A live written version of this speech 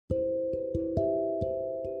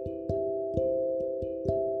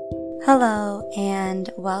Hello, and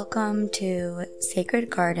welcome to Sacred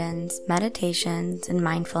Gardens Meditations and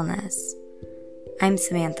Mindfulness. I'm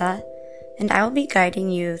Samantha, and I will be guiding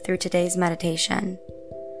you through today's meditation.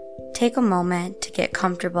 Take a moment to get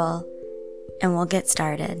comfortable, and we'll get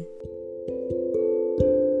started.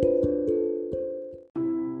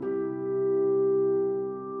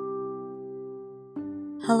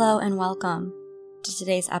 Hello, and welcome to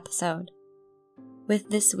today's episode. With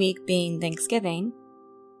this week being Thanksgiving,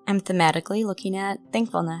 I'm thematically looking at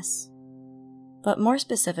thankfulness, but more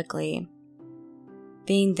specifically,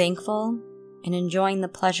 being thankful and enjoying the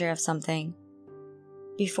pleasure of something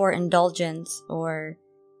before indulgence or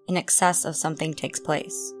an excess of something takes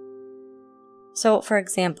place. So, for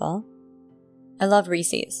example, I love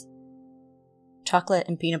Reese's. Chocolate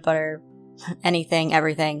and peanut butter, anything,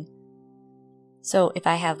 everything. So if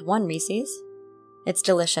I have one Reese's, it's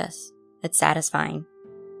delicious, it's satisfying,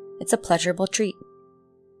 it's a pleasurable treat.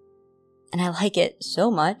 And I like it so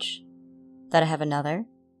much that I have another,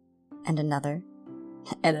 and another,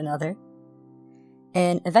 and another.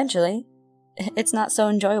 And eventually, it's not so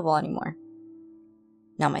enjoyable anymore.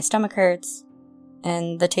 Now my stomach hurts,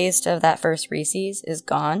 and the taste of that first Reese's is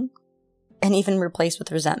gone, and even replaced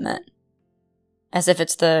with resentment. As if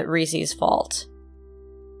it's the Reese's fault.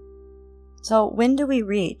 So when do we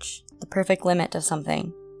reach the perfect limit of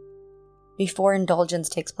something before indulgence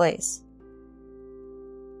takes place?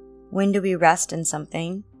 When do we rest in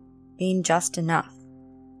something being just enough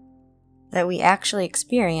that we actually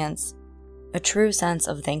experience a true sense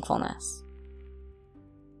of thankfulness?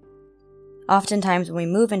 Oftentimes when we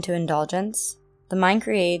move into indulgence, the mind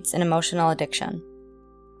creates an emotional addiction.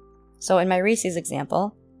 So in my Reese's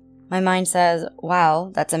example, my mind says,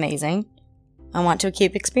 wow, that's amazing. I want to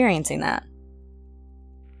keep experiencing that.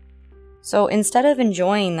 So instead of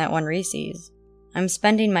enjoying that one Reese's, I'm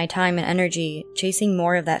spending my time and energy chasing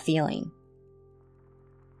more of that feeling.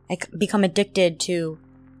 I become addicted to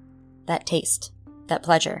that taste, that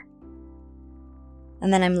pleasure.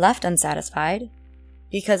 And then I'm left unsatisfied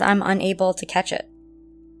because I'm unable to catch it.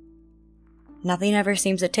 Nothing ever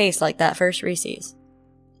seems to taste like that first Reese's.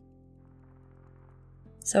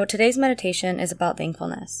 So today's meditation is about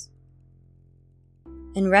thankfulness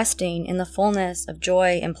and resting in the fullness of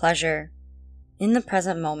joy and pleasure in the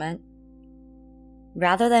present moment,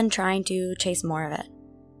 rather than trying to chase more of it.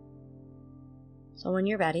 So when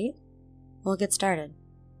you're ready, we'll get started.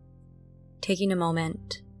 Taking a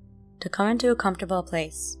moment to come into a comfortable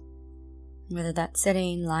place, whether that's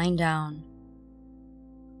sitting, lying down,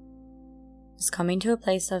 just coming to a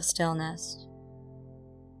place of stillness.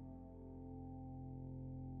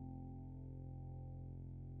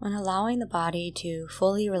 And allowing the body to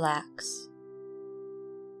fully relax.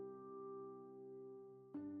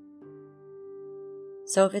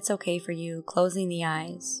 So if it's okay for you, closing the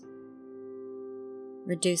eyes,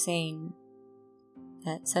 reducing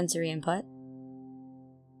that sensory input,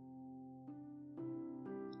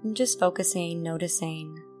 and just focusing,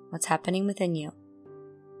 noticing what's happening within you.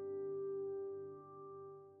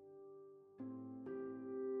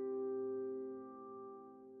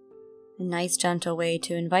 A nice gentle way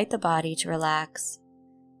to invite the body to relax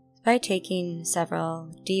is by taking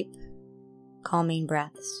several deep, calming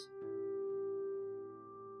breaths.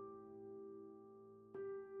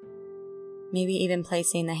 Maybe even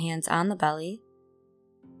placing the hands on the belly.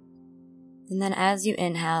 And then as you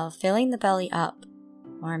inhale, filling the belly up,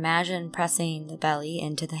 or imagine pressing the belly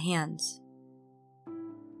into the hands.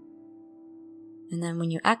 And then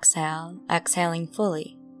when you exhale, exhaling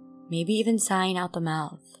fully, maybe even sighing out the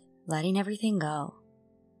mouth, letting everything go.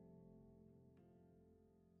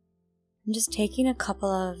 And just taking a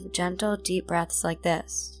couple of gentle, deep breaths like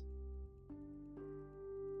this.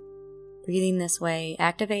 Breathing this way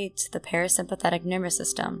activates the parasympathetic nervous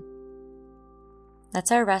system.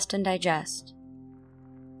 That's our rest and digest.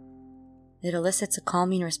 It elicits a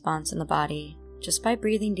calming response in the body just by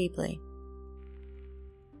breathing deeply.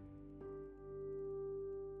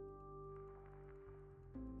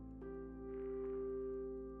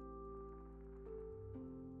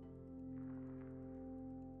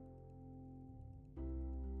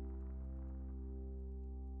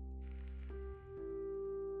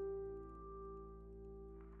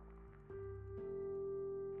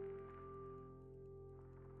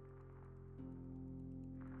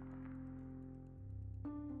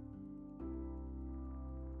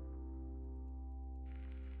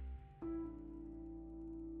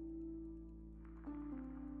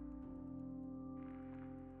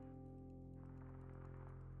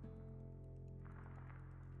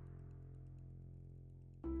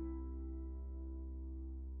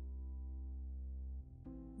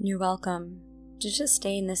 You're welcome to just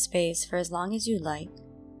stay in this space for as long as you like,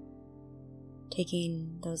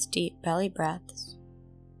 taking those deep belly breaths,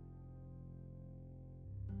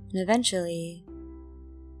 and eventually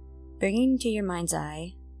bringing to your mind's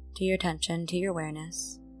eye, to your attention, to your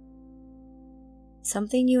awareness,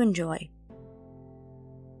 something you enjoy.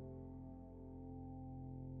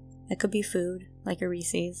 It could be food, like a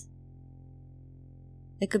Reese's.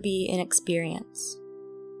 It could be an experience,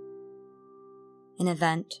 an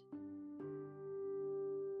event.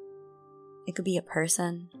 It could be a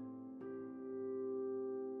person,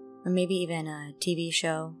 or maybe even a TV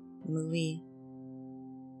show, a movie,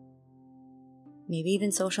 maybe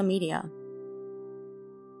even social media,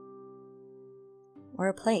 or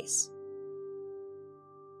a place.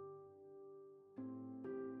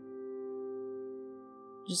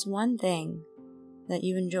 Just one thing that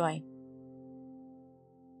you enjoy.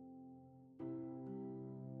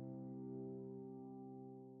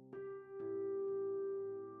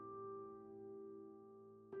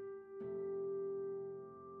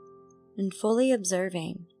 And fully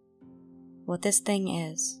observing what this thing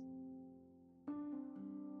is,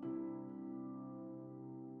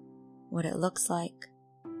 what it looks like,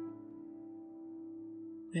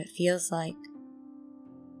 what it feels like.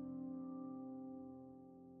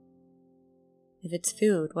 If it's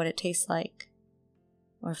food, what it tastes like,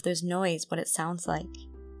 or if there's noise, what it sounds like.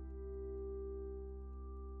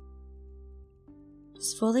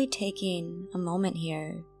 Just fully taking a moment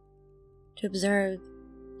here to observe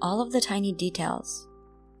all of the tiny details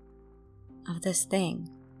of this thing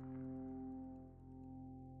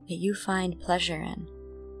that you find pleasure in.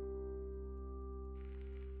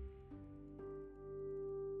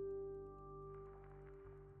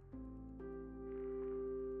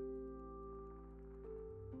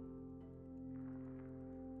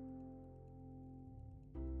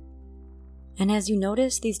 And as you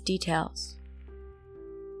notice these details,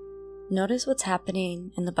 notice what's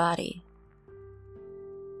happening in the body.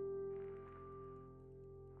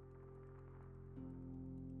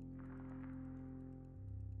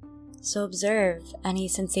 So observe any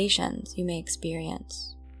sensations you may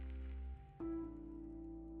experience.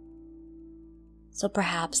 So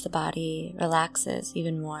perhaps the body relaxes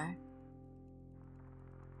even more,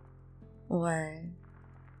 or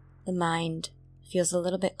the mind feels a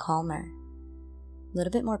little bit calmer, a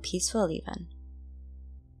little bit more peaceful even.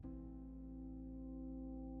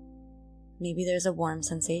 Maybe there's a warm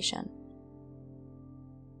sensation.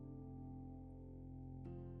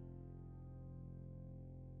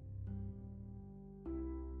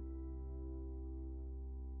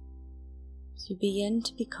 So you begin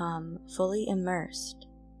to become fully immersed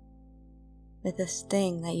with this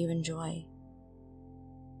thing that you enjoy.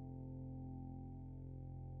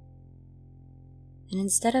 And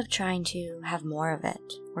instead of trying to have more of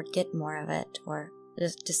it, or get more of it, or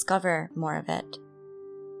just discover more of it,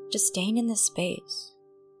 just staying in this space,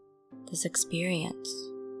 this experience,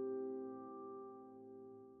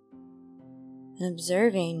 and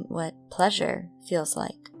observing what pleasure feels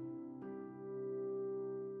like.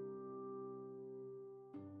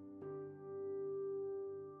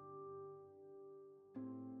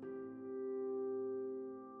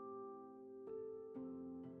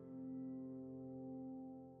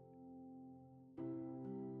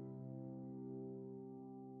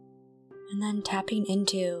 And then tapping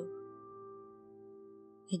into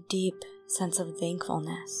a deep sense of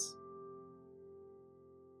thankfulness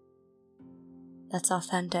that's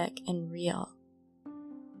authentic and real.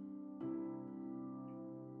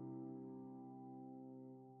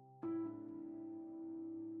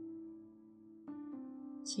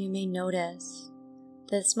 So you may notice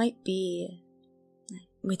this might be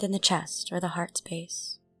within the chest or the heart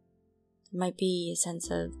space. There might be a sense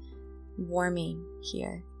of warming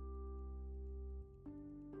here.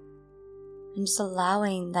 And just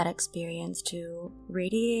allowing that experience to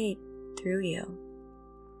radiate through you,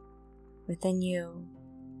 within you,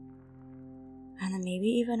 and then maybe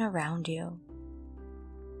even around you.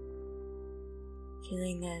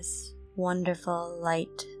 Feeling this wonderful,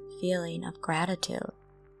 light feeling of gratitude,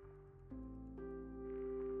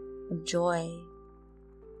 of joy,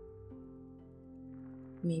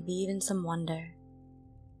 maybe even some wonder.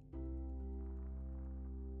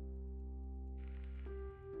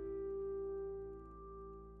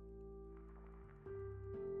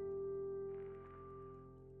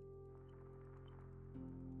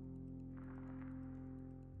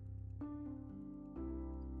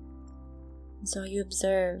 So you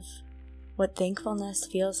observe what thankfulness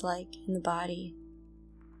feels like in the body,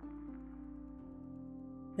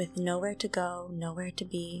 with nowhere to go, nowhere to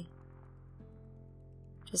be,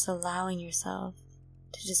 just allowing yourself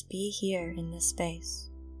to just be here in this space.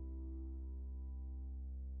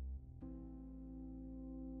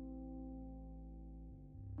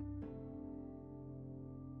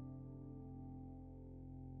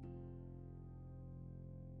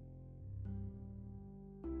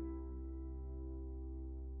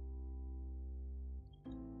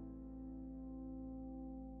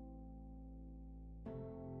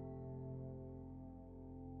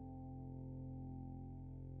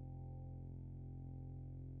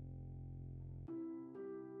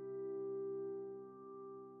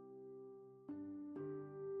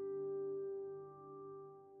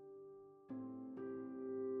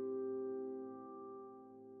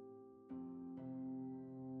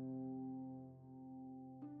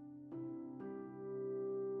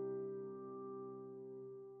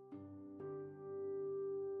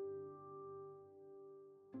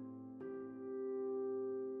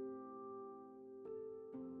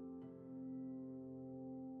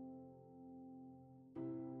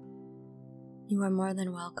 You are more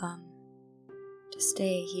than welcome to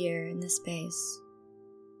stay here in this space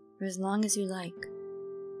for as long as you like,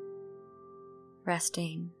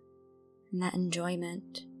 resting in that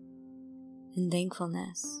enjoyment and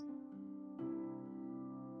thankfulness.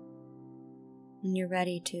 When you're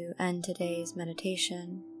ready to end today's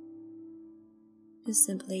meditation, just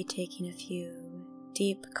simply taking a few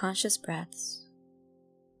deep conscious breaths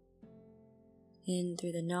in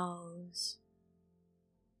through the nose,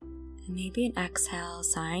 and maybe an exhale,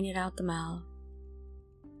 sighing it out the mouth.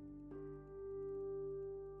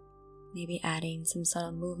 Maybe adding some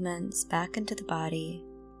subtle movements back into the body,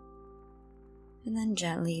 and then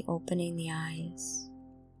gently opening the eyes.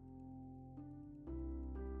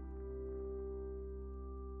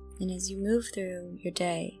 And as you move through your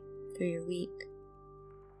day, through your week,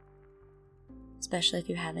 especially if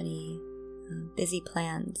you have any busy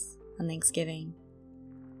plans on Thanksgiving,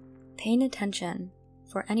 paying attention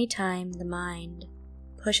for any time the mind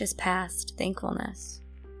pushes past thankfulness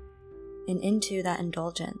and into that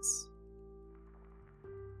indulgence.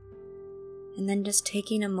 And then just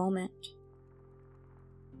taking a moment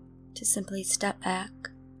to simply step back,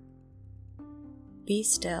 be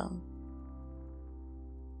still,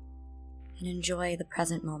 and enjoy the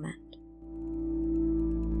present moment.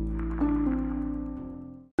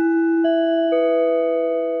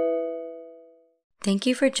 Thank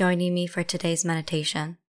you for joining me for today's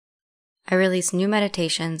meditation. I release new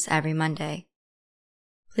meditations every Monday.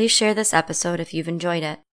 Please share this episode if you've enjoyed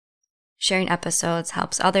it. Sharing episodes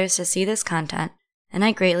helps others to see this content, and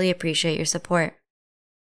I greatly appreciate your support.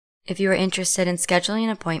 If you are interested in scheduling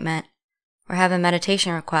an appointment or have a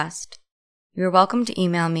meditation request, you are welcome to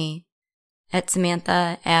email me at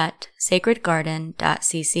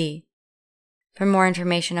samantha@sacredgarden.cc. For more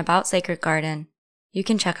information about Sacred Garden, you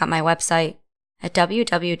can check out my website at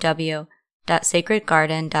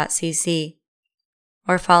www.sacredgarden.cc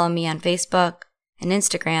or follow me on Facebook and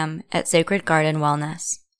Instagram at Sacred Garden Wellness.